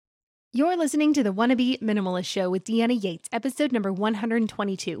You're listening to the Wannabe Minimalist Show with Deanna Yates, episode number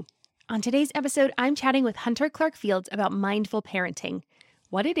 122. On today's episode, I'm chatting with Hunter Clark Fields about mindful parenting,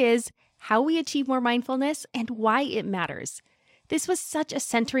 what it is, how we achieve more mindfulness, and why it matters. This was such a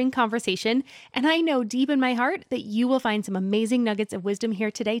centering conversation, and I know deep in my heart that you will find some amazing nuggets of wisdom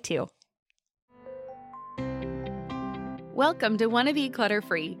here today, too. Welcome to Wanna Be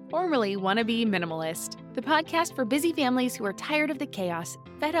Clutter-Free, formerly Wanna Be Minimalist, the podcast for busy families who are tired of the chaos,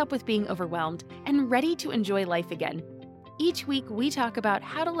 fed up with being overwhelmed, and ready to enjoy life again. Each week, we talk about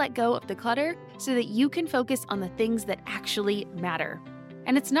how to let go of the clutter so that you can focus on the things that actually matter.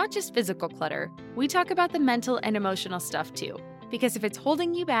 And it's not just physical clutter. We talk about the mental and emotional stuff too, because if it's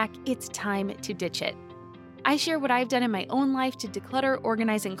holding you back, it's time to ditch it. I share what I've done in my own life to declutter,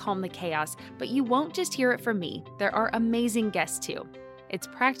 organize, and calm the chaos, but you won't just hear it from me. There are amazing guests too. It's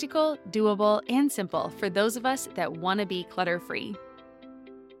practical, doable, and simple for those of us that want to be clutter-free.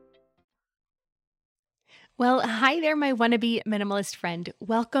 Well, hi there, my wannabe minimalist friend.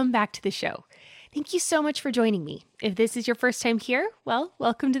 Welcome back to the show. Thank you so much for joining me. If this is your first time here, well,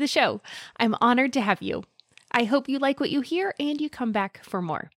 welcome to the show. I'm honored to have you. I hope you like what you hear and you come back for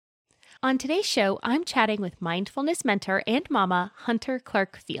more. On today's show, I'm chatting with mindfulness mentor and mama, Hunter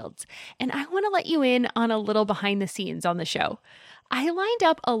Clark Fields, and I want to let you in on a little behind the scenes on the show. I lined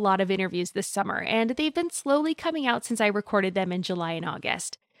up a lot of interviews this summer, and they've been slowly coming out since I recorded them in July and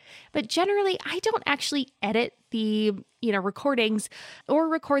August. But generally, I don't actually edit the, recordings or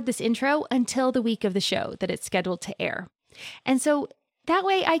record this intro until the week of the show that it's scheduled to air. And so that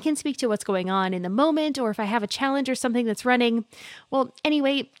way I can speak to what's going on in the moment, or if I have a challenge or something that's running. Well,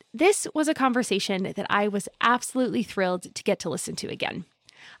 anyway, this was a conversation that I was absolutely thrilled to get to listen to again.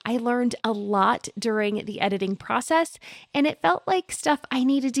 I learned a lot during the editing process, and it felt like stuff I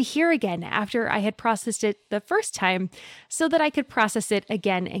needed to hear again after I had processed it the first time so that I could process it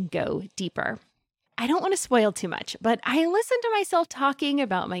again and go deeper. I don't want to spoil too much, but I listened to myself talking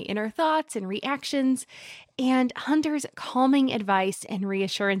about my inner thoughts and reactions and Hunter's calming advice and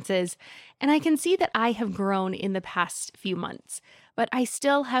reassurances, and I can see that I have grown in the past few months, but I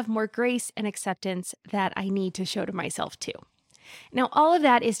still have more grace and acceptance that I need to show to myself too. Now, all of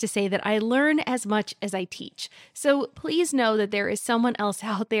that is to say that I learn as much as I teach. So please know that there is someone else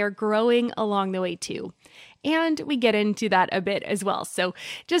out there growing along the way too. And we get into that a bit as well. So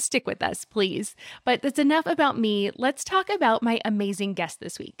just stick with us, please. But that's enough about me. Let's talk about my amazing guest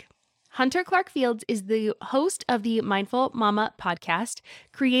this week. Hunter Clark Fields is the host of the Mindful Mama podcast,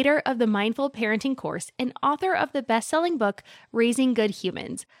 creator of the Mindful Parenting course, and author of the best-selling book, Raising Good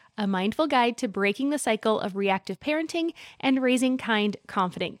Humans, a mindful guide to breaking the cycle of reactive parenting and raising kind,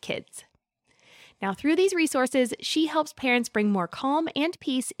 confident kids. Now, through these resources, she helps parents bring more calm and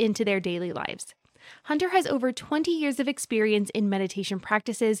peace into their daily lives. Hunter has over 20 years of experience in meditation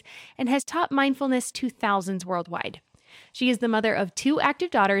practices and has taught mindfulness to thousands worldwide. She is the mother of 2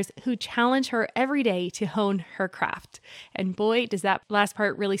 active daughters who challenge her every day to hone her craft. And boy, does that last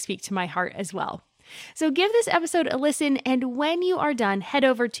part really speak to my heart as well. So give this episode a listen, and when you are done, head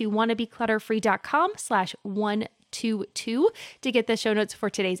over to wannabeclutterfree.com/122 to get the show notes for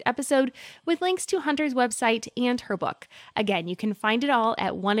today's episode with links to Hunter's website and her book. Again, you can find it all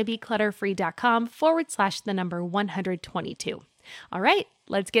at wannabeclutterfree.com/122. All right,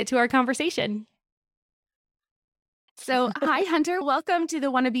 let's get to our conversation. So, hi, Hunter. Welcome to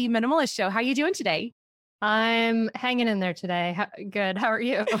the Wannabe Minimalist Show. How are you doing today? I'm hanging in there today. Good. How are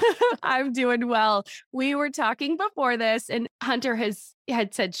you? I'm doing well. We were talking before this, and Hunter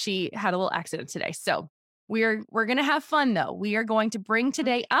had said she had a little accident today. So we're going to have fun, though. We are going to bring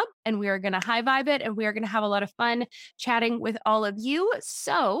today up, and we are going to high vibe it, and we are going to have a lot of fun chatting with all of you.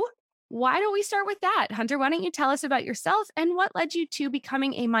 So why don't we start with that? Hunter, why don't you tell us about yourself and what led you to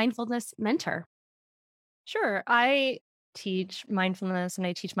becoming a mindfulness mentor? Sure. I teach mindfulness and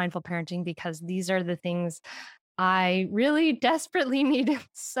I teach mindful parenting because these are the things I really desperately needed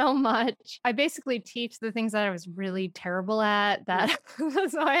so much. I basically teach the things that I was really terrible at, that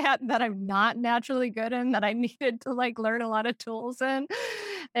so I had that I'm not naturally good in, that I needed to learn a lot of tools in.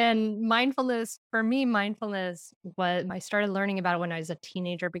 And mindfulness, for me, mindfulness, what I started learning about it when I was a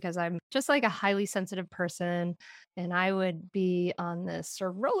teenager because I'm just like a highly sensitive person. And I would be on this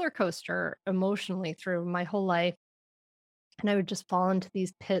sort of roller coaster emotionally through my whole life. And I would just fall into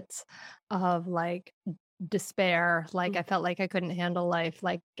these pits of despair. I felt like I couldn't handle life.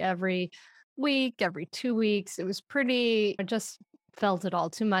 Like every week, every 2 weeks, it was pretty just felt it all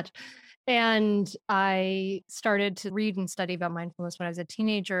too much. And I started to read and study about mindfulness when I was a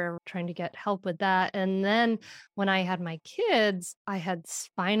teenager, trying to get help with that. And then when I had my kids, I had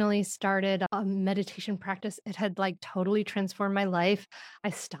finally started a meditation practice. It had like totally transformed my life. I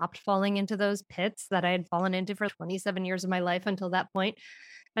stopped falling into those pits that I had fallen into for 27 years of my life until that point.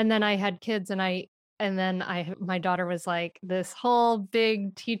 And then I had kids and then my daughter was like this whole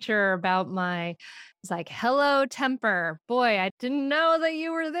big teacher about my it's like, hello, temper. Boy, I didn't know that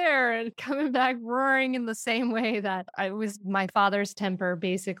you were there and coming back roaring in the same way that I was my father's temper,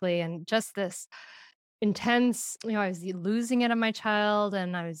 basically. And just this intense, I was losing it on my child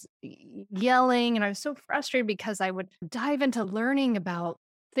and I was yelling and I was so frustrated because I would dive into learning about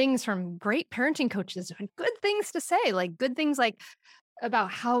things from great parenting coaches who had good things to say, like good things like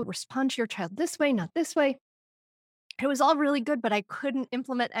about how to respond to your child this way, not this way. It was all really good, but I couldn't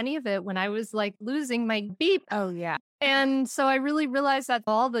implement any of it when I was like losing my beep. Oh, yeah. And so I really realized that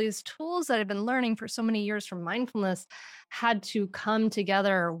all these tools that I've been learning for so many years from mindfulness had to come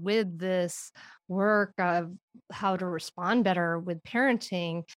together with this work of how to respond better with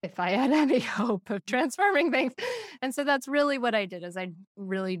parenting if I had any hope of transforming things. And so that's really what I did is I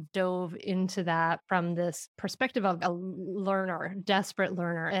really dove into that from this perspective of a learner, desperate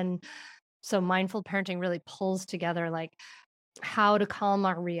learner. And so mindful parenting really pulls together like how to calm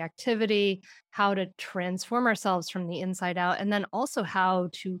our reactivity, how to transform ourselves from the inside out, and then also how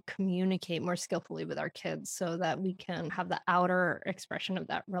to communicate more skillfully with our kids so that we can have the outer expression of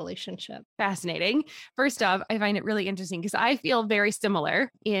that relationship. Fascinating. First off, I find it really interesting because I feel very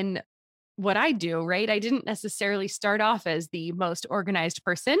similar in what I do, right? I didn't necessarily start off as the most organized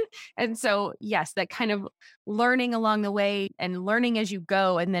person. And so, yes, that kind of learning along the way and learning as you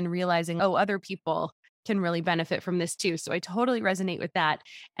go, and then realizing, oh, other people can really benefit from this too. So I totally resonate with that.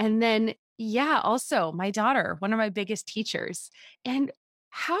 And then, yeah, also my daughter, one of my biggest teachers. And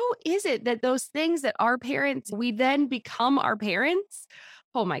how is it that those things that our parents, we then become our parents?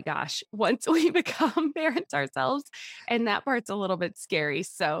 Oh my gosh, once we become parents ourselves. And that part's a little bit scary.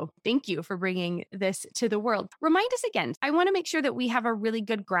 So thank you for bringing this to the world. Remind us again, I want to make sure that we have a really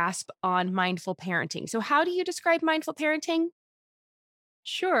good grasp on mindful parenting. So, how do you describe mindful parenting?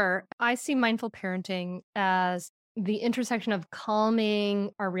 Sure. I see mindful parenting as the intersection of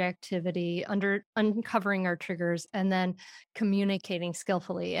calming our reactivity, uncovering our triggers, and then communicating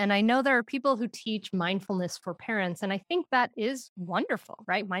skillfully. And I know there are people who teach mindfulness for parents, and I think that is wonderful,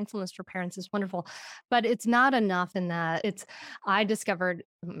 right? Mindfulness for parents is wonderful, but it's not enough in that I discovered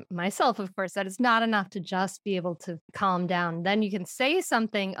myself, of course, that it's not enough to just be able to calm down. Then you can say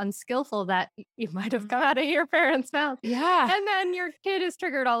something unskillful that you might have come out of your parents' mouth Yeah. and then your kid is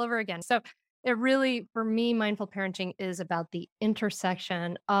triggered all over again. So it really, for me, mindful parenting is about the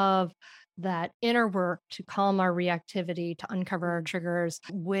intersection of that inner work to calm our reactivity, to uncover our triggers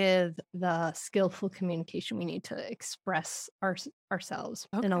with the skillful communication we need to express ourselves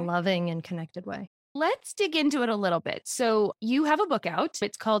in a Okay. loving and connected way. Let's dig into it a little bit. So, you have a book out.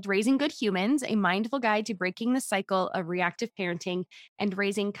 It's called Raising Good Humans, a mindful guide to breaking the cycle of reactive parenting and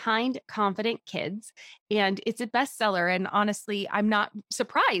raising kind, confident kids. And it's a bestseller. And honestly, I'm not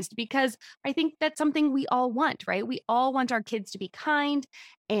surprised because I think that's something we all want, right? We all want our kids to be kind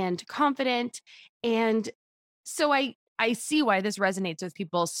and confident. And so I see why this resonates with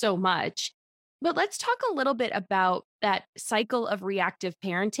people so much. But let's talk a little bit about that cycle of reactive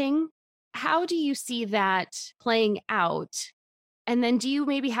parenting. How do you see that playing out? And then do you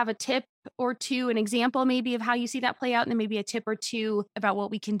maybe have a tip or two, an example maybe of how you see that play out, and then maybe a tip or two about what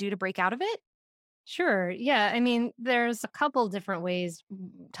we can do to break out of it? Sure. Yeah. I mean, there's a couple different ways,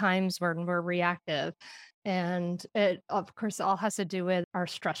 times when we're reactive. And it, of course, all has to do with our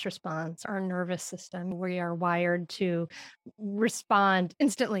stress response, our nervous system. We are wired to respond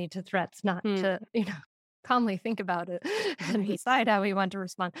instantly to threats, not Hmm, to, calmly think about it and right. decide how we want to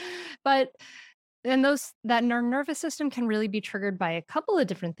respond. But and those that our nervous system can really be triggered by a couple of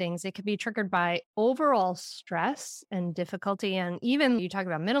different things. It could be triggered by overall stress and difficulty. And even you talk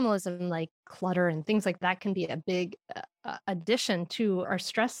about minimalism, like clutter and things like that can be a big addition to our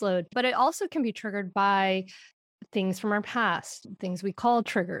stress load. But it also can be triggered by things from our past, things we call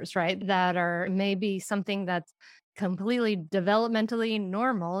triggers, right? That are maybe something that's completely developmentally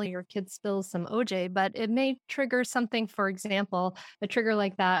normal. Your kid spills some OJ, but it may trigger something, for example, a trigger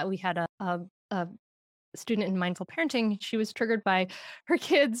like that. We had a student in mindful parenting, she was triggered by her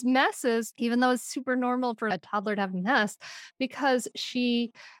kids' messes, even though it's super normal for a toddler to have a mess, because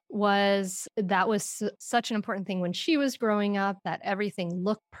that was such an important thing when she was growing up, that everything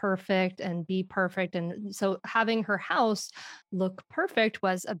looked perfect and be perfect. And so having her house look perfect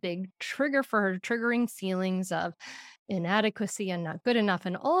was a big trigger for her, triggering feelings of inadequacy and not good enough,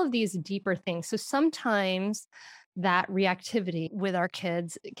 and all of these deeper things. So sometimes that reactivity with our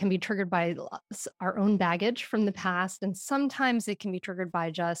kids can be triggered by our own baggage from the past. And sometimes it can be triggered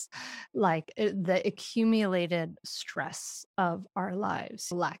by just the accumulated stress of our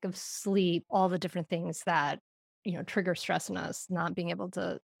lives, lack of sleep, all the different things that, trigger stress in us, not being able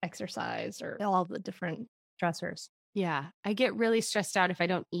to exercise or all the different stressors. Yeah, I get really stressed out if I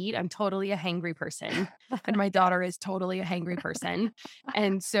don't eat. I'm totally a hangry person, and my daughter is totally a hangry person.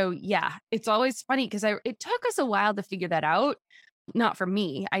 And so, yeah, it's always funny because it took us a while to figure that out. Not for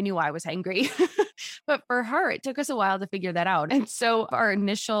me, I knew I was hangry, but for her, it took us a while to figure that out. And so,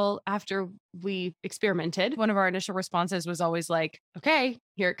 after we experimented, one of our initial responses was always like, okay,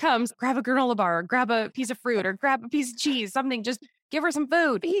 here it comes. Grab a granola bar, or grab a piece of fruit, or grab a piece of cheese, something, just give her some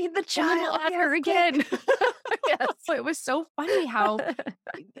food. Feed the And then we'll child. ask her again. So it was so funny how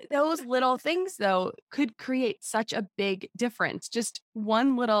those little things though could create such a big difference. Just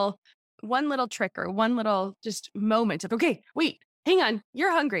one little trick or one little just moment of, okay, wait, hang on,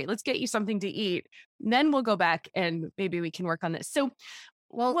 you're hungry. Let's get you something to eat. And then we'll go back and maybe we can work on this. So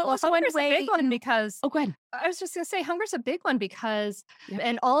what was one Hunger's a way big one because Oh, go ahead. I was just gonna say hunger's a big one because Yep.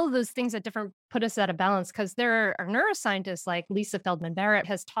 and all of those things at different put us at a balance because there are neuroscientists like Lisa Feldman Barrett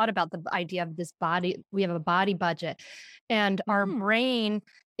has taught about the idea of this body. We have a body budget, and our Mm. brain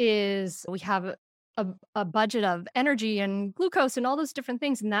we have a budget of energy and glucose and all those different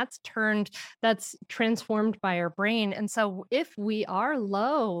things, and that's transformed by our brain. And so if we are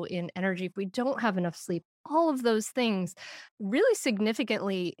low in energy, if we don't have enough sleep, all of those things really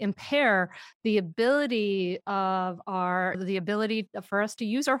significantly impair the ability for us to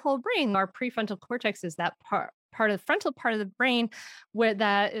use our whole brain. Our prefrontal cortex is that part of the frontal part of the brain where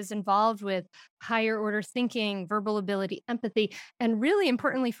that is involved with higher order thinking, verbal ability, empathy, and really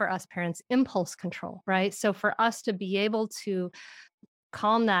importantly for us parents, impulse control, right? So for us to be able to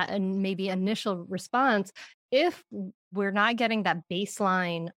calm that and maybe initial response, if we're not getting that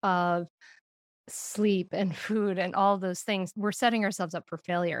baseline of sleep and food and all those things, we're setting ourselves up for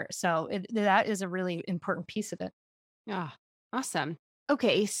failure. So that is a really important piece of it. Ah, awesome.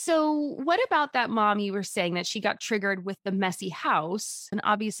 Okay, so what about that mom you were saying that she got triggered with the messy house? And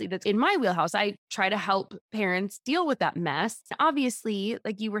obviously, that's in my wheelhouse. I try to help parents deal with that mess. Obviously,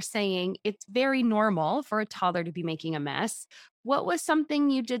 like you were saying, it's very normal for a toddler to be making a mess. What was something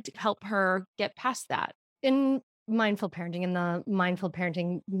you did to help her get past that? In in the mindful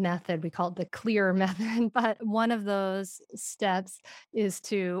parenting method, we call it the clear method. But one of those steps is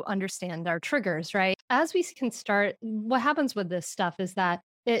to understand our triggers, right? As we can start, what happens with this stuff is that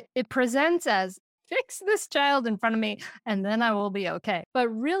it presents as fix this child in front of me and then I will be okay. But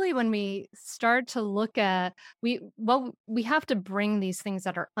really when we start to look at we have to bring these things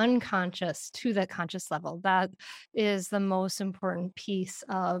that are unconscious to the conscious level. That is the most important piece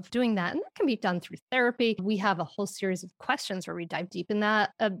of doing that. And that can be done through therapy. We have a whole series of questions where we dive deep in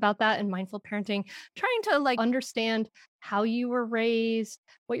that about that in mindful parenting, trying to understand how you were raised,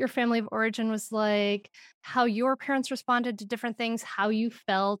 what your family of origin was like, how your parents responded to different things, how you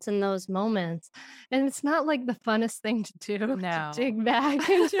felt in those moments. And it's not like the funnest thing to do to No. dig back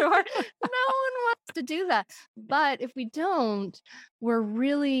into our, no one wants to do that. But if we don't,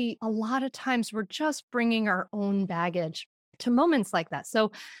 a lot of times we're just bringing our own baggage to moments like that.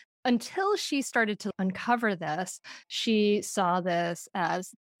 So until she started to uncover this, she saw this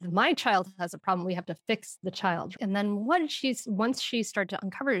as my child has a problem. We have to fix the child. And then once she started to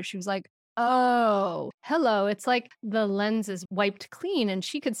uncover it, she was like, oh, hello. It's like the lens is wiped clean and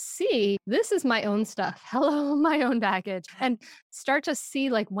she could see this is my own stuff. Hello, my own baggage. And start to see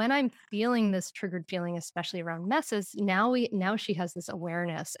like when I'm feeling this triggered feeling, especially around messes, now she has this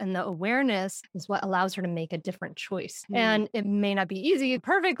awareness. And the awareness is what allows her to make a different choice. And it may not be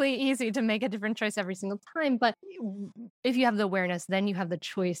perfectly easy to make a different choice every single time. But if you have the awareness, then you have the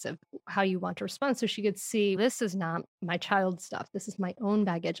choice of how you want to respond. So she could see this is not my child's stuff. This is my own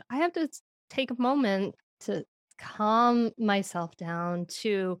baggage. I have to take a moment to calm myself down,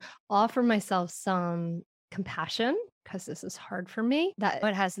 to offer myself some compassion because this is hard for me. That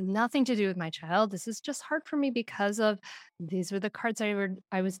it has nothing to do with my child. This is just hard for me because of these were the cards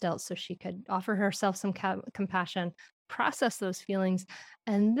I was dealt. So she could offer herself some compassion, process those feelings,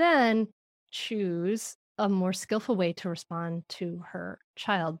 and then choose a more skillful way to respond to her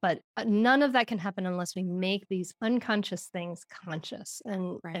child. But none of that can happen unless we make these unconscious things conscious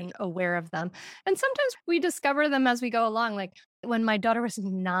and Right. aware of them. And sometimes we discover them as we go along. Like when my daughter was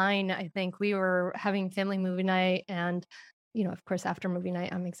 9, I think we were having family movie night, and of course, after movie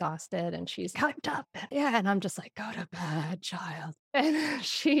night, I'm exhausted and she's hyped up. Yeah. And I'm just like, go to bed, child. And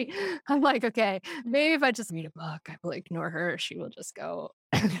I'm like, okay, maybe if I just read a book, I will ignore her. She will just go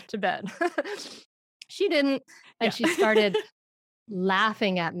to bed. She didn't. And Yeah. she started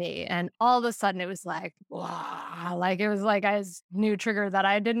laughing at me. And all of a sudden it was like, wow, like it was like new trigger that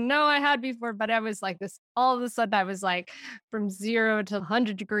I didn't know I had before. But I was like this, all of a sudden I was like from 0 to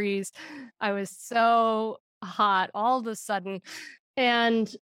 100 degrees. I was so hot all of a sudden.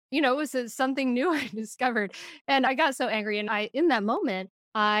 And, it was something new I discovered. And I got so angry. And in that moment,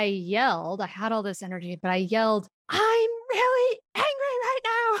 I yelled, I had all this energy, but I yelled, I'm really angry right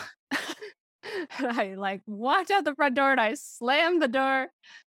now. And I like walked out the front door and I slammed the door.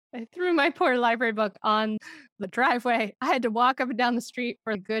 I threw my poor library book on the driveway. I had to walk up and down the street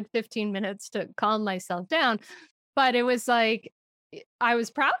for a good 15 minutes to calm myself down. But it was like, I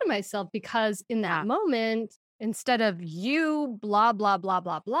was proud of myself because in that Yeah. moment, instead of you, blah, blah, blah,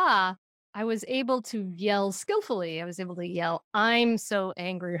 blah, blah, I was able to yell skillfully. I was able to yell, I'm so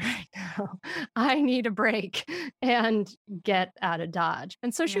angry right now. I need a break and get out of Dodge.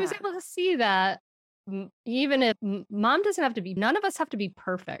 And so she was Yeah. able to see that even if mom doesn't have to be, none of us have to be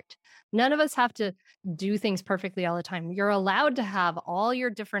perfect. None of us have to do things perfectly all the time. You're allowed to have all your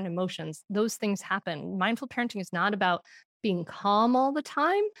different emotions. Those things happen. Mindful parenting is not about being calm all the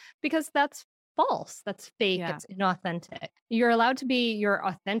time because that's false. That's fake. Yeah. It's inauthentic. You're allowed to be your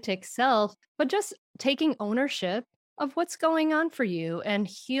authentic self, but just taking ownership of what's going on for you and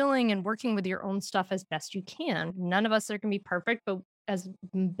healing and working with your own stuff as best you can. None of us are going to be perfect, but as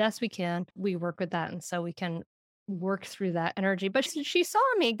best we can, we work with that. And so we can work through that energy. But she saw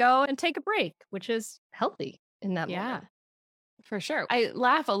me go and take a break, which is healthy in that Yeah. moment. For sure. I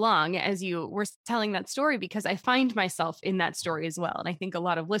laugh along as you were telling that story because I find myself in that story as well. And I think a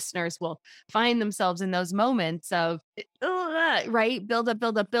lot of listeners will find themselves in those moments of, right? Build up,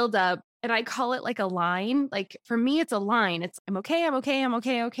 build up, build up. And I call it like a line. Like for me, it's a line. It's I'm okay, I'm okay, I'm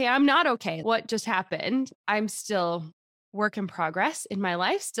okay, okay. I'm not okay. What just happened? I'm still work in progress in my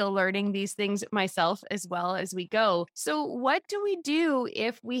life, still learning these things myself as well as we go. So, what do we do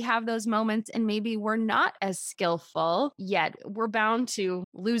if we have those moments and maybe we're not as skillful yet? We're bound to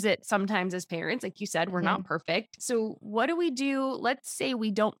lose it sometimes as parents. Like you said, we're Mhm. not perfect. So, what do we do? Let's say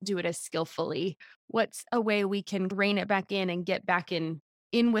we don't do it as skillfully. What's a way we can rein it back in and get back in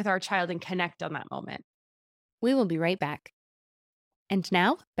with our child and connect on that moment? We will be right back. And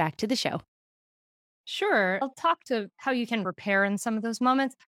now, back to the show. Sure. I'll talk to how you can repair in some of those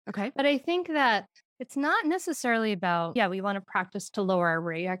moments. Okay. But I think that it's not necessarily about, yeah, we want to practice to lower our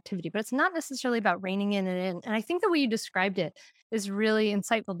reactivity, but it's not necessarily about reining in and in. And I think the way you described it is really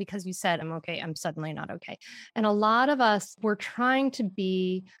insightful because you said, I'm okay, I'm suddenly not okay. And a lot of us, we're trying to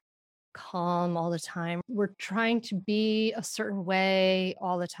be calm all the time. We're trying to be a certain way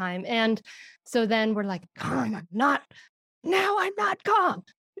all the time. And so then we're like, calm, I'm not, now I'm not calm.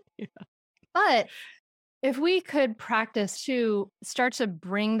 But if we could practice to start to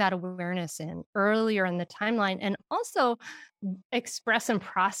bring that awareness in earlier in the timeline and also express and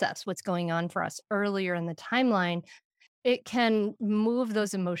process what's going on for us earlier in the timeline, it can move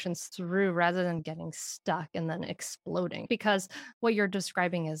those emotions through rather than getting stuck and then exploding. Because what you're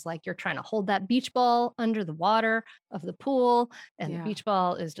describing is like you're trying to hold that beach ball under the water of the pool, and the Yeah. beach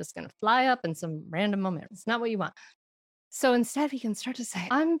ball is just going to fly up in some random moment. It's not what you want. So instead, we can start to say,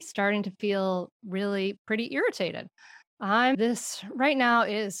 I'm starting to feel really pretty irritated. This right now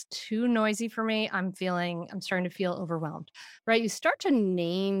is too noisy for me. I'm starting to feel overwhelmed, right? You start to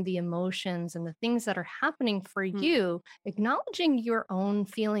name the emotions and the things that are happening for Mm. you, acknowledging your own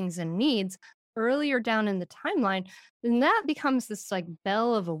feelings and needs earlier down in the timeline. Then that becomes this like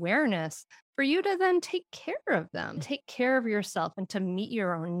bell of awareness for you to then take care of them, take care of yourself, and to meet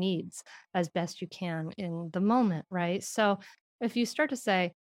your own needs as best you can in the moment, right? So if you start to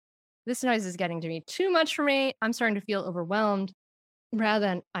say, this noise is getting to be too much for me, I'm starting to feel overwhelmed, rather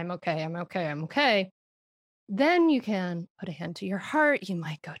than I'm okay, I'm okay, I'm okay, then you can put a hand to your heart. You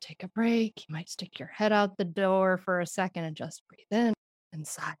might go take a break. You might stick your head out the door for a second and just breathe in and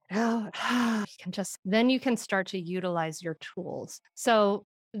sigh it out. Then you can start to utilize your tools. So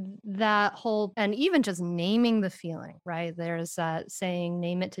that whole, and even just naming the feeling, right? There's that saying,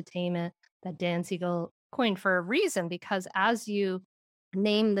 name it to tame it, that Dan Siegel coined for a reason, because as you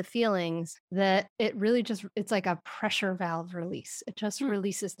name the feelings, that it really just, it's like a pressure valve release. It just Hmm.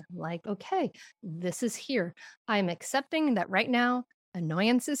 releases them like, okay, this is here. I'm accepting that right now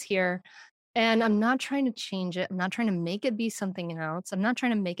Annoyance is here. And I'm not trying to change it. I'm not trying to make it be something else. I'm not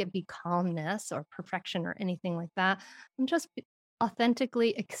trying to make it be calmness or perfection or anything like that. I'm just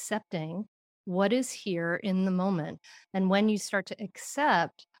authentically accepting what is here in the moment. And when you start to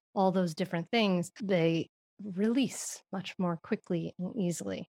accept all those different things, they release much more quickly and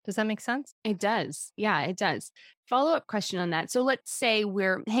easily. Does that make sense? It does. Yeah, it does. Follow-up question on that. So let's say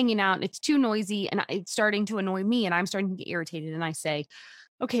we're hanging out and it's too noisy and it's starting to annoy me and I'm starting to get irritated and I say,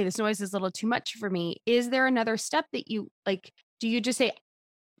 okay, this noise is a little too much for me. Is there another step that you like? Do you just say,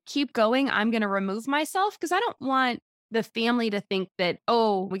 keep going? I'm going to remove myself? Because I don't want the family to think that,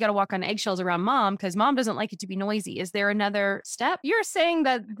 oh, we got to walk on eggshells around mom because mom doesn't like it to be noisy. Is there another step? You're saying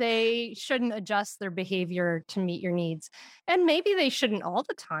that they shouldn't adjust their behavior to meet your needs. And maybe they shouldn't all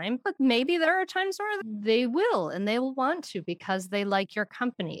the time, but maybe there are times where they will and they will want to because they like your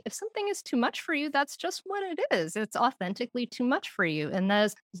company. If something is too much for you, that's just what it is. It's authentically too much for you. And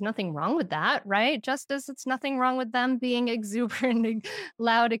there's nothing wrong with that, right? Just as it's nothing wrong with them being exuberant,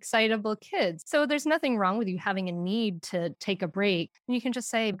 loud, excitable kids. So there's nothing wrong with you having a need to take a break. And you can just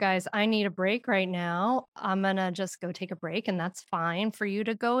say, guys, I need a break right now. I'm going to just go take a break. And that's fine for you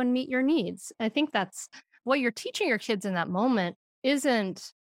to go and meet your needs. I think that's what you're teaching your kids in that moment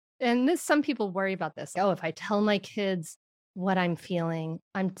isn't, and this, some people worry about this. Oh, if I tell my kids what I'm feeling,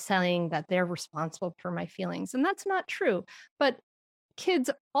 I'm saying that they're responsible for my feelings. And that's not true. But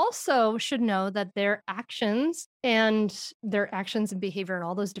kids also should know that their actions and behavior and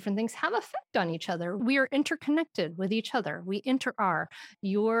all those different things have effect on each other. We are interconnected with each other. We are.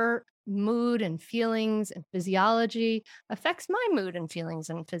 Your mood and feelings and physiology affects my mood and feelings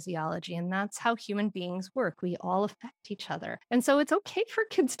and physiology. And that's how human beings work. We all affect each other. And so it's okay for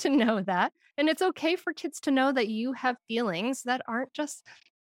kids to know that. And it's okay for kids to know that you have feelings that aren't just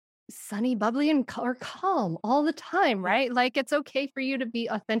sunny, bubbly, and or calm all the time, right? Like it's okay for you to be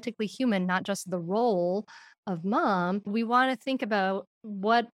authentically human, not just the role of mom. We want to think about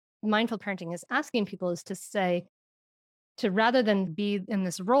what mindful parenting is asking people is to say, to rather than be in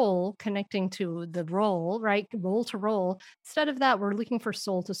this role, connecting to the role, right? Role to role. Instead of that, we're looking for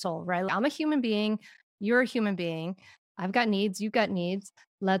soul to soul, right? I'm a human being. You're a human being. I've got needs. You've got needs.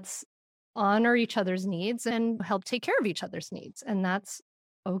 Let's honor each other's needs and help take care of each other's needs. And that's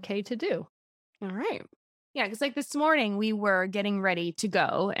okay to do. All right. Yeah. Cause like this morning we were getting ready to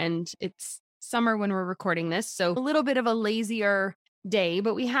go and it's summer when we're recording this. So a little bit of a lazier day,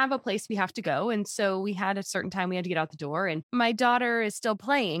 but we have a place we have to go. And so we had a certain time we had to get out the door and my daughter is still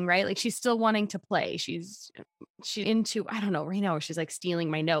playing, right? Like she's still wanting to play. She's into, I don't know, right now she's like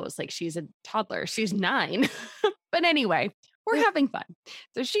stealing my nose. Like she's a toddler. She's 9. But anyway, we're having fun.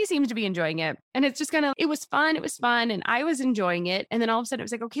 So she seems to be enjoying it. And it's just it was fun. It was fun. And I was enjoying it. And then all of a sudden it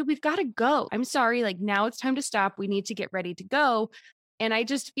was like, okay, we've got to go. I'm sorry. Like now it's time to stop. We need to get ready to go. And I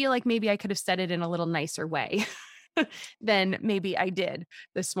just feel like maybe I could have said it in a little nicer way than maybe I did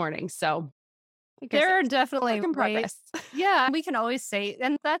this morning. So there are definitely work in progress. Yeah, we can always say,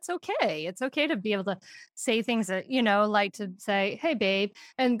 and that's okay. It's okay to be able to say things that, like to say, hey, babe,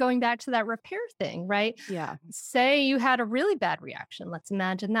 and going back to that repair thing, right? Yeah. Say you had a really bad reaction. Let's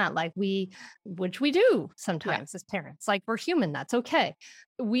imagine that, which we do sometimes as parents, like we're human. That's okay.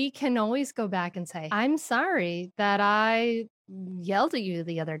 We can always go back and say, I'm sorry that I yelled at you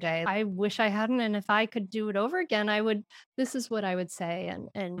the other day. I wish I hadn't. And if I could do it over again, this is what I would say.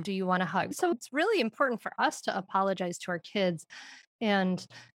 And do you want a hug? So it's really important for us to apologize to our kids and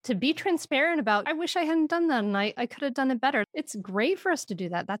to be transparent about, I wish I hadn't done that and I could have done it better. It's great for us to do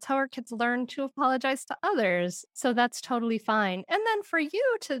that. That's how our kids learn to apologize to others. So that's totally fine. And then for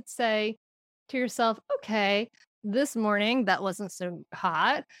you to say to yourself, okay, this morning that wasn't so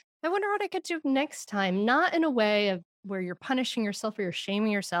hot. I wonder what I could do next time, not in a way of where you're punishing yourself or you're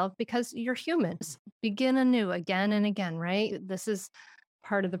shaming yourself because you're humans. Begin anew again and again, right? This is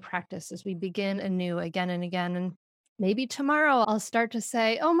part of the practice as we begin anew again and again. And maybe tomorrow I'll start to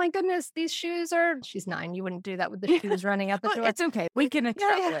say, oh my goodness, these shoes she's 9. You wouldn't do that with the shoes running out the door. It's okay. We can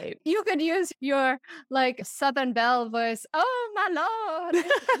extrapolate. Yeah. You could use your Southern Belle voice. Oh my Lord, look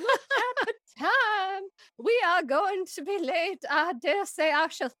at the time. We are going to be late. I dare say I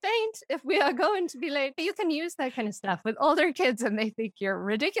shall faint if we are going to be late. You can use that kind of stuff with older kids and they think you're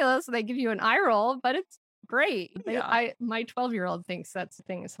ridiculous. They give you an eye roll, but it's great. Yeah. My 12-year-old thinks that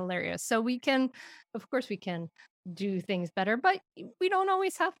thing is hilarious. So of course we can do things better, but we don't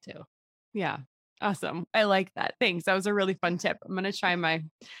always have to. Yeah. Awesome. I like that. Thanks. That was a really fun tip. I'm going to try my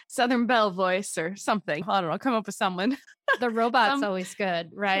Southern Belle voice or something. I don't know. Come up with someone. The robot's always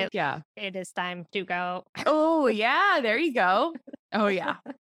good, right? Yeah. It is time to go. Oh, yeah. There you go. Oh, yeah.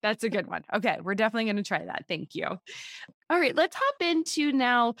 That's a good one. Okay. We're definitely going to try that. Thank you. All right, let's hop into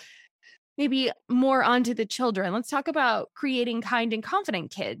now maybe more onto the children. Let's talk about creating kind and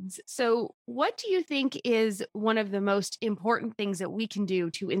confident kids. So, what do you think is one of the most important things that we can do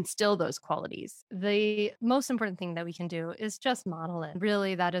to instill those qualities? The most important thing that we can do is just model it.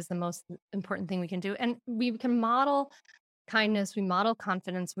 Really, that is the most important thing we can do. And we can model kindness, we model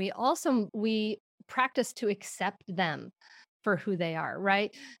confidence. We practice to accept them for who they are,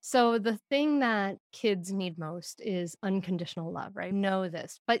 right? So the thing that kids need most is unconditional love, right? Know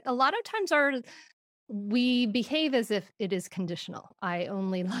this. But a lot of times we behave as if it is conditional. I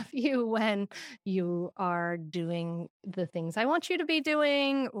only love you when you are doing the things I want you to be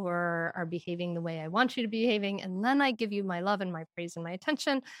doing or are behaving the way I want you to be behaving. And then I give you my love and my praise and my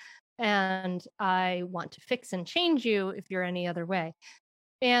attention. And I want to fix and change you if you're any other way.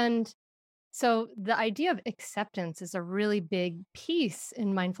 And so the idea of acceptance is a really big piece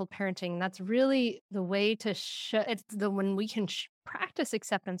in mindful parenting. That's really the way to show it's the when we can practice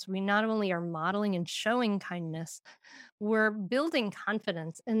acceptance, we not only are modeling and showing kindness, we're building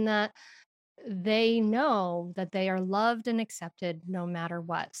confidence in that they know that they are loved and accepted no matter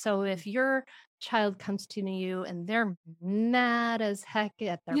what. So if your child comes to you and they're mad as heck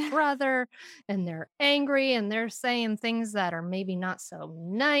at their Yeah. brother and they're angry and they're saying things that are maybe not so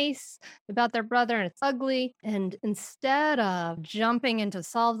nice about their brother and it's ugly, and instead of jumping in to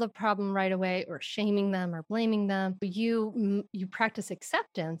solve the problem right away or shaming them or blaming them, you practice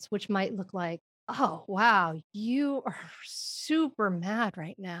acceptance, which might look like, oh, wow, you are super mad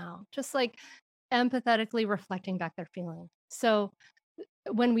right now. Just like empathetically reflecting back their feeling. So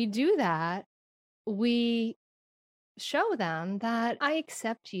when we do that, we show them that I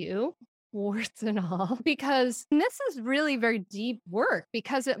accept you, warts and all, because this is really very deep work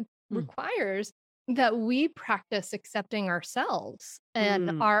because it Mm. requires that we practice accepting ourselves and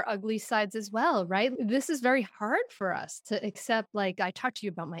Mm. our ugly sides as well, right? This is very hard for us to accept. Like I talked to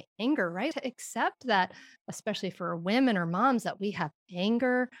you about my anger, right? To accept that, especially for women or moms, that we have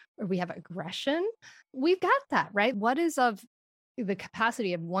anger or we have aggression. We've got that, right? What is of the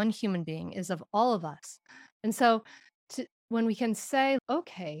capacity of one human being is of all of us. And so when we can say,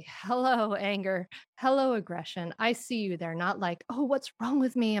 okay, hello, anger, hello, aggression, I see you there, not like, oh, what's wrong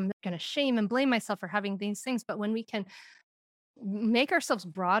with me? I'm going to shame and blame myself for having these things. But when we can make ourselves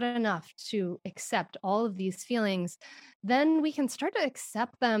broad enough to accept all of these feelings, then we can start to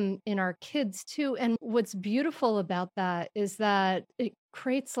accept them in our kids too. And what's beautiful about that is that it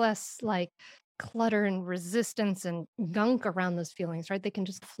creates less like clutter and resistance and gunk around those feelings, right? They can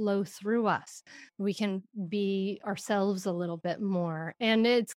just flow through us. We can be ourselves a little bit more. And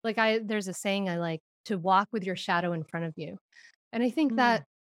it's like there's a saying I like, to walk with your shadow in front of you. And I think Mm. that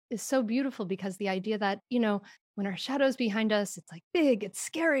is so beautiful because the idea that, when our shadow's behind us, it's like big, it's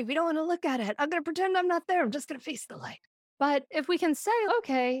scary. We don't want to look at it. I'm going to pretend I'm not there. I'm just going to face the light. But if we can say,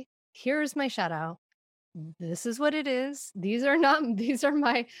 okay, here's my shadow. This is what it is. These are not, these are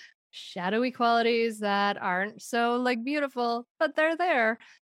my shadowy qualities that aren't so like beautiful, but they're there.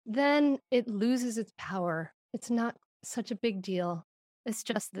 Then it loses its power. It's not such a big deal. It's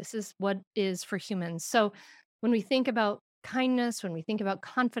just this is what is for humans. So when we think about kindness, when we think about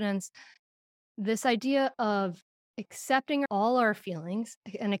confidence, this idea of accepting all our feelings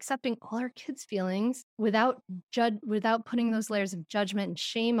and accepting all our kids' feelings without putting those layers of judgment and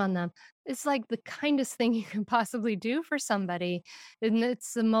shame on them, it's like the kindest thing you can possibly do for somebody. And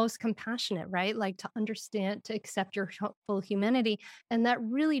it's the most compassionate, right? Like to understand, to accept your full humanity. And that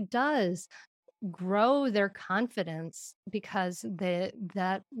really does grow their confidence because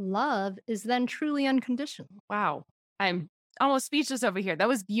that love is then truly unconditional. Wow. I'm almost speechless over here. That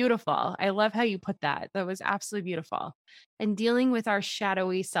was beautiful. I love how you put that. That was absolutely beautiful. And dealing with our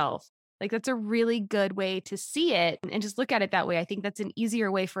shadowy self, like that's a really good way to see it and just look at it that way. I think that's an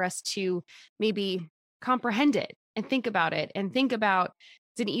easier way for us to maybe comprehend it and think about it and think about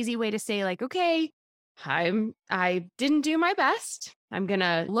it's an easy way to say like, okay, I didn't do my best. I'm going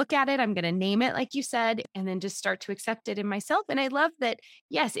to look at it, I'm going to name it like you said and then just start to accept it in myself. And I love that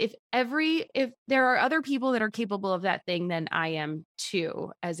yes, if there are other people that are capable of that thing then I am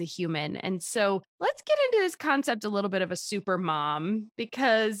too as a human. And so let's get into this concept a little bit of a super mom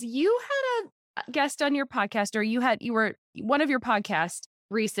because you had a guest on your podcast or you were one of your podcast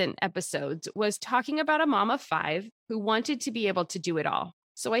recent episodes was talking about a mom of 5 who wanted to be able to do it all.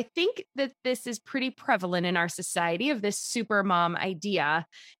 So I think that this is pretty prevalent in our society of this super mom idea.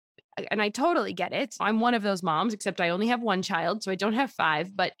 And I totally get it. I'm one of those moms, except I only have one child. So I don't have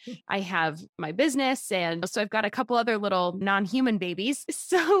 5, but I have my business. And so I've got a couple other little non-human babies.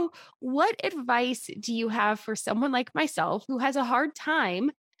 So what advice do you have for someone like myself who has a hard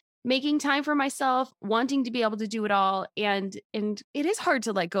time making time for myself, wanting to be able to do it all. And it is hard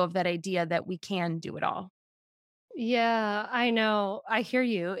to let go of that idea that we can do it all. Yeah, I know. I hear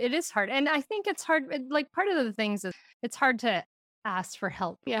you. It is hard. And I think it's hard. Like part of the things is it's hard to ask for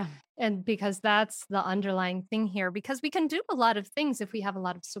help. Yeah. And because that's the underlying thing here, because we can do a lot of things if we have a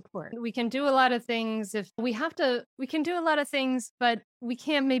lot of support. We can do a lot of things if we have to, we can do a lot of things, but we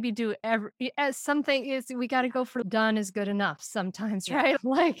can't maybe do every, as something is, we got to go for done is good enough sometimes, Yeah. right?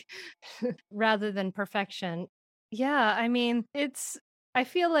 Like rather than perfection. Yeah. I mean, I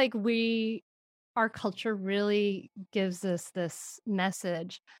feel like our culture really gives us this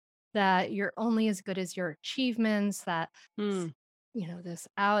message that you're only as good as your achievements, that Mm,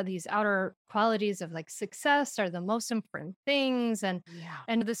 these outer qualities of like success are the most important things, yeah.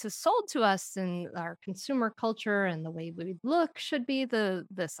 and this is sold to us in our consumer culture, and the way we look should be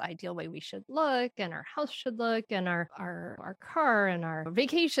this ideal way we should look, and our house should look, and our car and our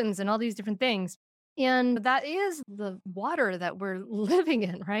vacations and all these different things. And that is the water that we're living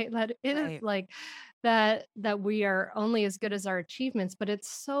in, right? That is Right. like that we are only as good as our achievements, but it's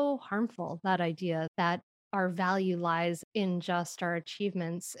so harmful, that idea that our value lies in just our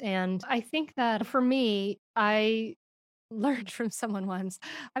achievements. And I think that for me, I learned from someone once.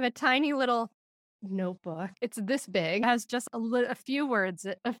 I have a tiny little notebook. It's this big, has just a few words,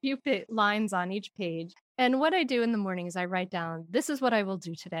 a few lines on each page. And what I do in the morning is I write down, this is what I will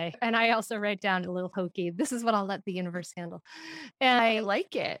do today. And I also write down a little hokey, this is what I'll let the universe handle. I And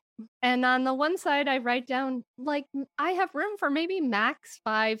like it. and on the one side, I write down like I have room for maybe max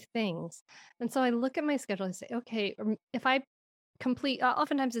 5 things. And so I look at my schedule and say, okay, if I complete,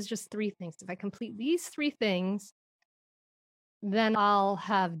 oftentimes it's just 3 things. If I complete these 3 things, then I'll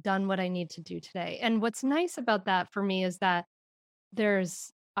have done what I need to do today. And what's nice about that for me is that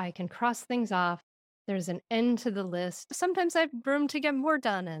I can cross things off. There's an end to the list. Sometimes I have room to get more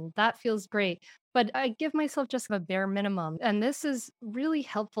done, and that feels great. But I give myself just a bare minimum. And this is really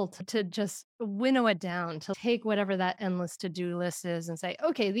helpful to just winnow it down, to take whatever that endless to do list is and say,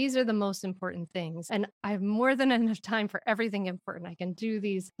 okay, these are the most important things. And I have more than enough time for everything important. I can do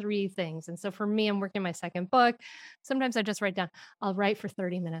these 3 things. And so for me, I'm working my second book. Sometimes I just write down, I'll write for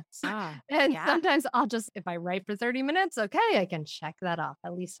 30 minutes. Ah, And yeah. sometimes if I write for 30 minutes, okay, I can check that off.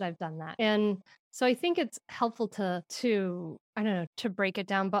 At least I've done that. And so I think it's helpful to I don't know, to break it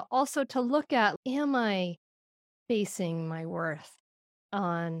down, but also to look at, am I basing my worth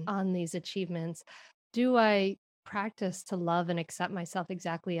on these achievements? Do I practice to love and accept myself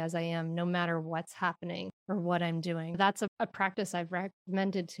exactly as I am, no matter what's happening or what I'm doing? That's a practice I've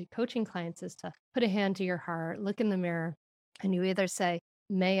recommended to coaching clients, is to put a hand to your heart, look in the mirror, and you either say,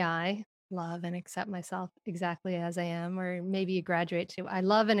 may I love and accept myself exactly as I am, or maybe you graduate to, I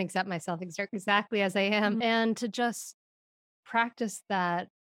love and accept myself exactly as I am, Mhm. and to just practice that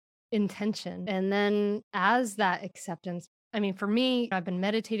intention. And then as that acceptance, I mean, for me, I've been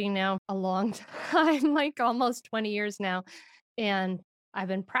meditating now a long time, like almost 20 years now. And I've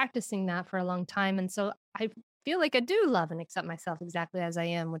been practicing that for a long time. And so I feel like I do love and accept myself exactly as I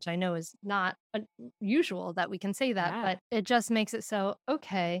am, which I know is not usual that we can say that, Yeah. but it just makes it so,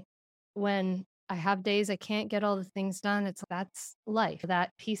 okay, when I have days I can't get all the things done, that's life.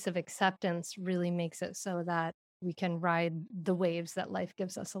 That piece of acceptance really makes it so that we can ride the waves that life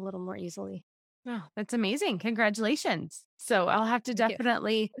gives us a little more easily. Oh, that's amazing. Congratulations. So I'll have to Thank you.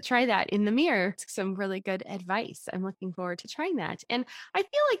 definitely try that in the mirror. Some really good advice. I'm looking forward to trying that. And I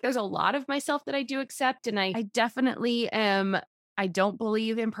feel like there's a lot of myself that I do accept. And I definitely am. I don't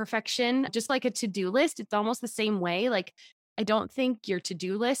believe in perfection. Just like a to do list, it's almost the same way. Like, I don't think your to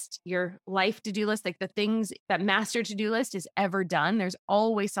do list, your life to do list, like the things that master to do list is ever done. There's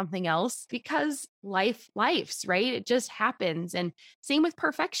always something else because life's, right? It just happens. And same with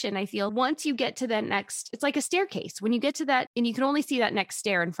perfection. I feel once you get to that next, it's like a staircase. When you get to that, and you can only see that next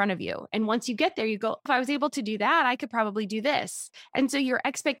stair in front of you. And once you get there, you go, if I was able to do that, I could probably do this. And so your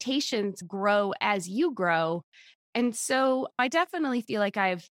expectations grow as you grow. And so I definitely feel like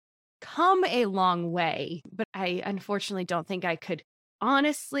I've come a long way, but I unfortunately don't think I could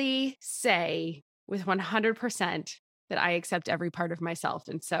honestly say with 100% that I accept every part of myself.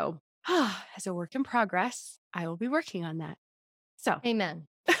 And so, as a work in progress, I will be working on that. So, Amen.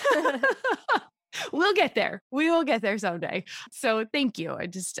 we'll get there. We will get there someday. So thank you.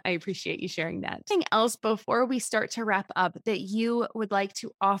 I appreciate you sharing that. Anything else before we start to wrap up that you would like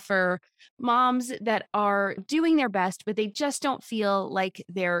to offer moms that are doing their best, but they just don't feel like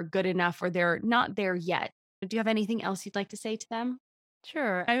they're good enough or they're not there yet? Do you have anything else you'd like to say to them?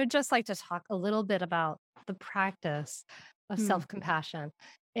 Sure. I would just like to talk a little bit about the practice of Hmm. self compassion.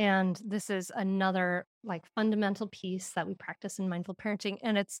 And this is another like fundamental piece that we practice in mindful parenting.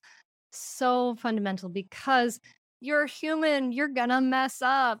 And it's so fundamental because you're human, you're gonna mess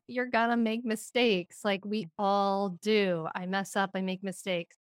up, you're gonna make mistakes. Like we all do. I mess up, I make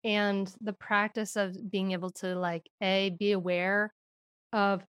mistakes. And the practice of being able to like be aware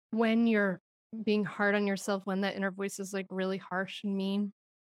of when you're being hard on yourself, when that inner voice is like really harsh and mean,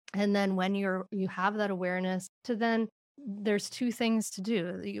 and then when you have that awareness to then there's two things to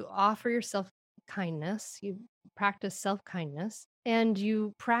do. You offer yourself kindness, you practice self-kindness, and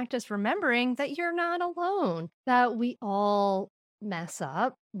you practice remembering that you're not alone, that we all mess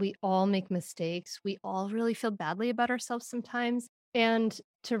up, we all make mistakes, we all really feel badly about ourselves sometimes. And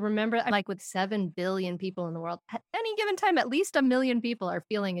to remember, like with 7 billion people in the world, at any given time, at least a million people are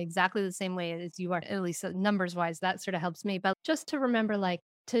feeling exactly the same way as you are, at least numbers wise. That sort of helps me. But just to remember, like,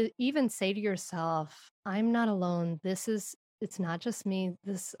 to even say to yourself, I'm not alone. It's not just me.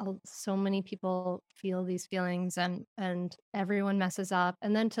 So many people feel these feelings and everyone messes up.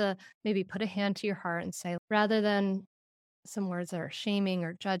 And then to maybe put a hand to your heart and say, rather than some words that are shaming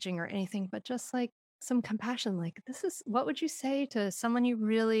or judging or anything, but just like some compassion, like this is what would you say to someone you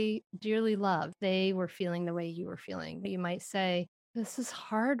really dearly love? They were feeling the way you were feeling. You might say, this is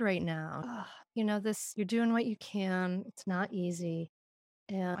hard right now. Ugh, you're doing what you can. It's not easy.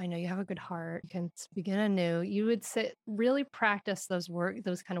 And I know you have a good heart. You can begin anew. You would say, really practice those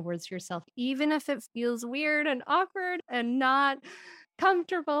kind of words to yourself, even if it feels weird and awkward and not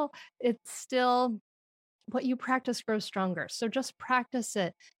comfortable. It's still what you practice grows stronger. So just practice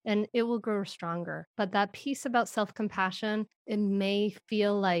it and it will grow stronger. But that piece about self compassion, it may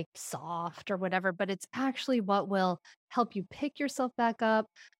feel like soft or whatever, but it's actually what will help you pick yourself back up,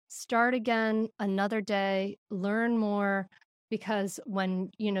 start again another day, learn more. Because when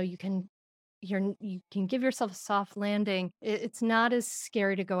you can give yourself a soft landing, it's not as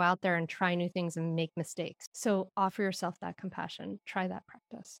scary to go out there and try new things and make mistakes. So offer yourself that compassion. Try that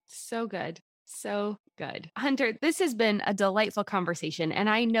practice. So good. So good. Hunter, this has been a delightful conversation. And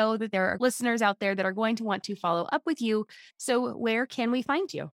I know that there are listeners out there that are going to want to follow up with you. So, where can we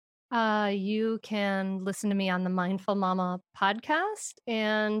find you? You can listen to me on the Mindful Mama podcast,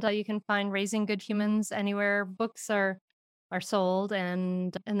 and you can find Raising Good Humans anywhere books are sold,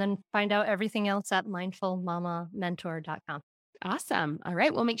 and then find out everything else at mindfulmamamentor.com. Awesome. All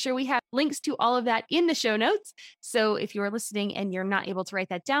right. We'll make sure we have links to all of that in the show notes. So if you are listening and you're not able to write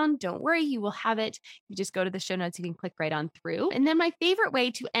that down, don't worry, you will have it. You just go to the show notes, you can click right on through. And then my favorite way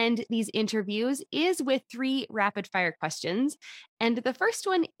to end these interviews is with 3 rapid fire questions. And the first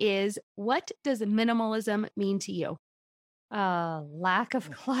one is, what does minimalism mean to you? Lack of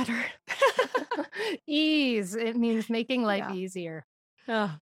clutter. Ease. It means making life easier.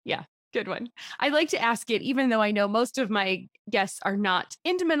 Oh, yeah. Good one. I like to ask it, even though I know most of my guests are not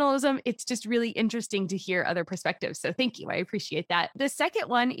into minimalism. It's just really interesting to hear other perspectives. So thank you. I appreciate that. The second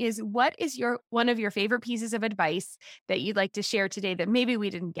one is, what is one of your favorite pieces of advice that you'd like to share today that maybe we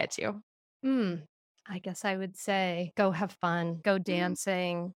didn't get to? I guess I would say go have fun, go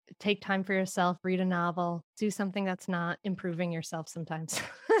dancing, take time for yourself, read a novel, do something that's not improving yourself sometimes.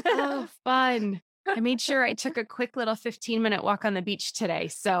 Oh, fun. I made sure I took a quick little 15-minute walk on the beach today.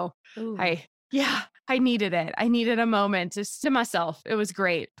 So Ooh. I needed it. I needed a moment just to myself. It was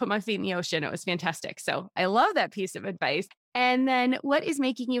great. Put my feet in the ocean. It was fantastic. So I love that piece of advice. And then, what is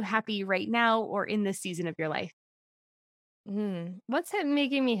making you happy right now or in this season of your life? What's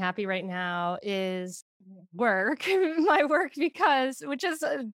making me happy right now is work, my work, which is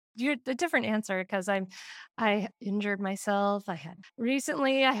a different answer because I injured myself. I had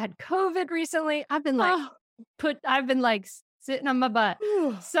COVID recently. I've been like sitting on my butt.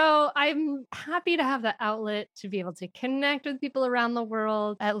 So I'm happy to have the outlet to be able to connect with people around the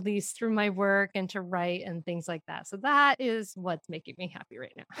world, at least through my work, and to write and things like that. So that is what's making me happy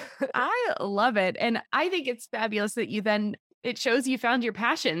right now. I love it. And I think it's fabulous that it shows you found your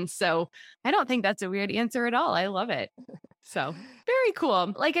passion. So I don't think that's a weird answer at all. I love it. So very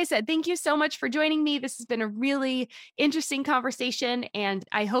cool. Like I said, thank you so much for joining me. This has been a really interesting conversation, and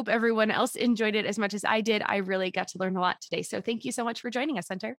I hope everyone else enjoyed it as much as I did. I really got to learn a lot today. So thank you so much for joining us,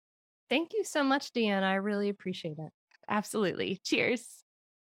 Hunter. Thank you so much, Deanna. I really appreciate it. Absolutely. Cheers.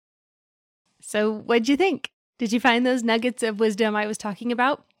 So what'd you think? Did you find those nuggets of wisdom I was talking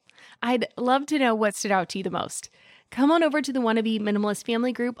about? I'd love to know what stood out to you the most. Come on over to the Wannabe Minimalist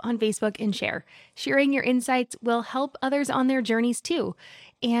Family Group on Facebook and share. Sharing your insights will help others on their journeys too.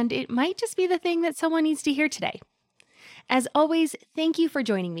 And it might just be the thing that someone needs to hear today. As always, thank you for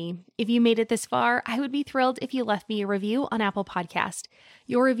joining me. If you made it this far, I would be thrilled if you left me a review on Apple Podcast.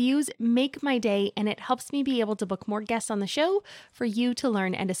 Your reviews make my day, and it helps me be able to book more guests on the show for you to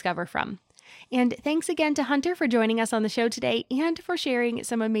learn and discover from. And thanks again to Hunter for joining us on the show today and for sharing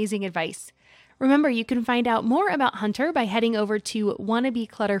some amazing advice. Remember, you can find out more about Hunter by heading over to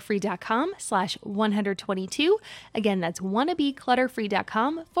wannabeclutterfree.com/122. Again, that's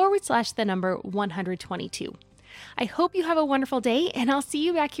wannabeclutterfree.com/122. I hope you have a wonderful day, and I'll see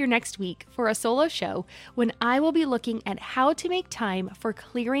you back here next week for a solo show when I will be looking at how to make time for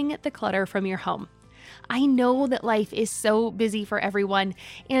clearing the clutter from your home. I know that life is so busy for everyone,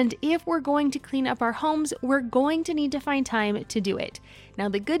 and if we're going to clean up our homes, we're going to need to find time to do it. Now,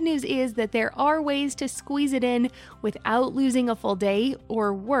 the good news is that there are ways to squeeze it in without losing a full day,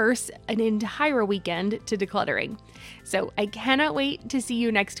 or worse, an entire weekend to decluttering. So I cannot wait to see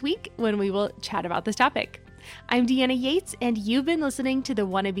you next week when we will chat about this topic. I'm Deanna Yates, and you've been listening to the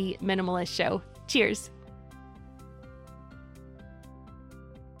Wannabe Minimalist Show. Cheers.